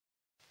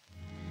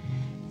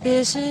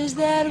This is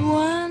that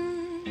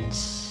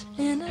once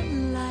in a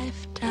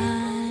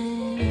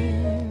lifetime.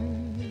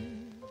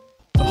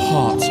 The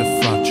heart's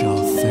a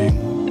fragile thing.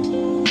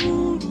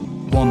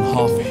 One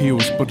half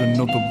heals but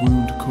another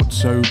wound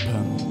cuts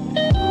open.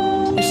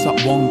 It's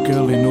that one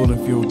girl in all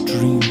of your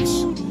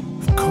dreams.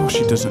 Of course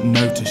she doesn't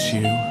notice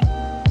you.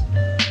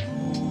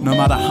 No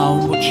matter how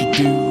much you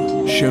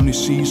do, she only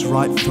sees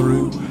right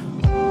through.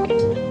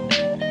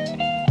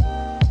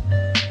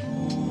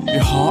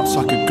 Your heart's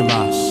like a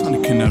glass, and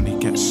it can only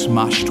get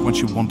smashed when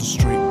she wanders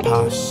straight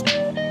past.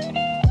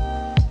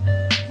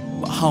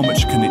 But how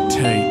much can it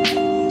take?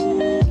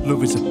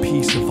 Love is a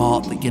piece of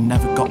art that you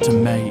never got to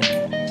make,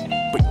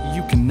 but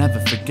you can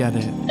never forget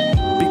it,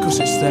 because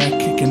it's there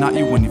kicking at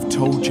you when you've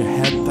told your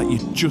head that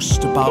you're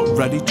just about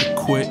ready to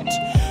quit.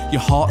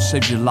 Your heart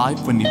saves your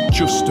life when you're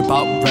just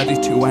about ready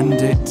to end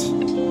it.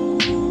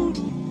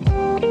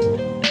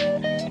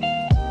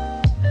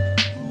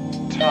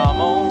 Time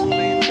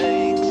only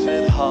makes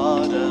it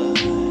harder.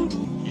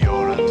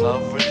 You're in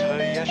love with her,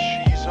 yes,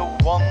 she's a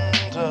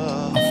wonder.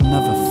 I've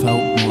never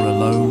felt more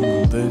alone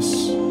than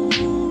this.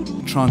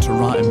 Trying to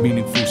write a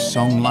meaningful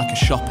song like a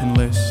shopping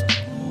list,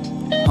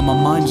 and my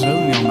mind's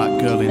only on that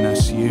girl in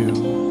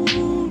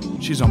SU.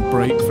 She's on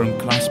break from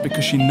class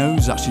because she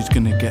knows that she's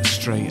gonna get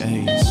straight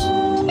A's.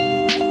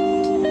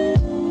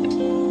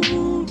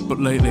 But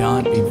lately I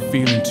ain't been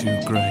feeling too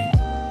great.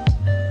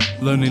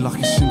 Lonely like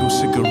a single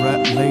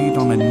cigarette laid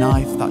on a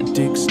knife that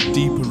digs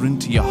deeper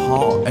into your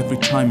heart every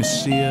time you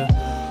see her.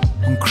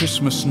 On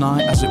Christmas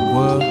night, as it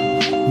were,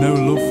 no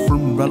love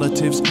from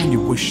relatives, and you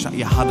wish that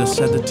you had a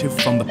sedative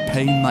from the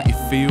pain that you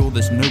feel.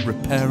 There's no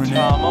repairing it.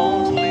 Time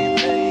only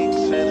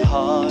makes it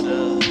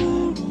harder.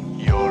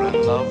 You're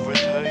in love with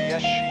her,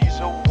 yes, she's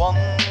a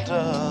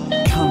wonder.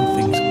 Can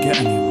things get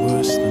any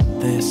worse than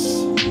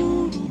this?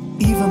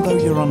 Even though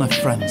you're on a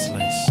friends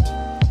list,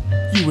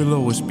 you will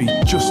always be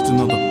just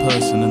another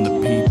person in the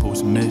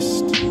people's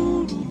mist.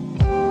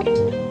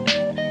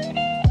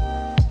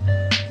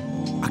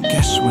 I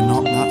guess we're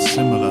not that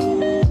similar.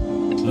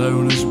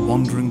 Loners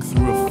wandering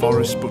through a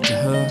forest, but to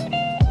her,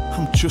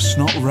 I'm just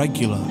not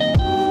regular.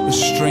 A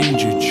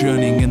stranger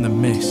journeying in the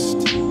mist.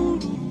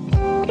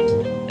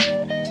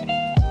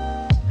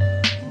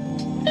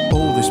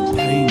 All this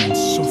pain and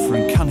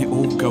suffering, can it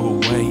all go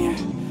away?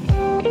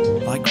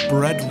 Like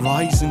bread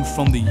rising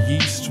from the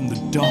yeast from the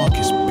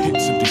darkest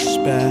pits of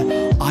despair,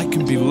 I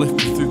can be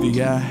lifted through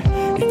the air.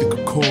 If you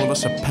could call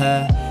us a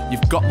pair,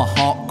 you've got my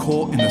heart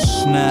caught in a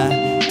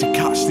snare. To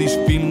catch these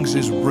feelings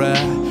is rare,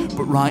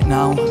 but right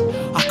now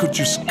I could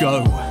just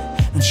go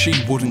and she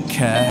wouldn't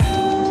care.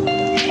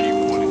 She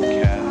wouldn't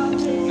care,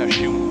 no,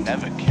 she'll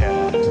never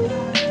care.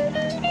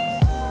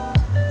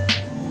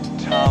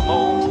 Time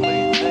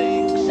only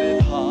makes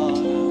it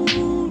harder.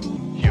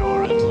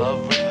 You're in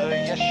love with her,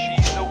 yes,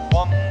 she's a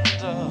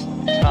wonder.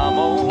 Time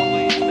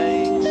only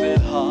makes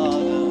it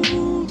harder.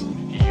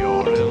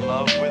 You're in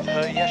love with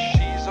her, yes,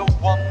 she's a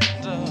wonder.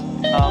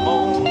 Time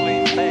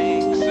only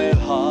makes it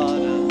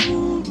harder.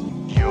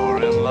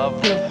 You're in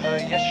love with her,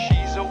 yes,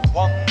 she's a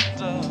wonder.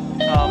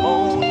 Time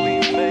only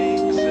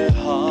makes it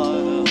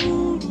harder.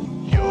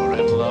 You're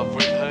in love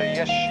with her,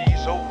 yes,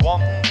 she's a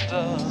wonder.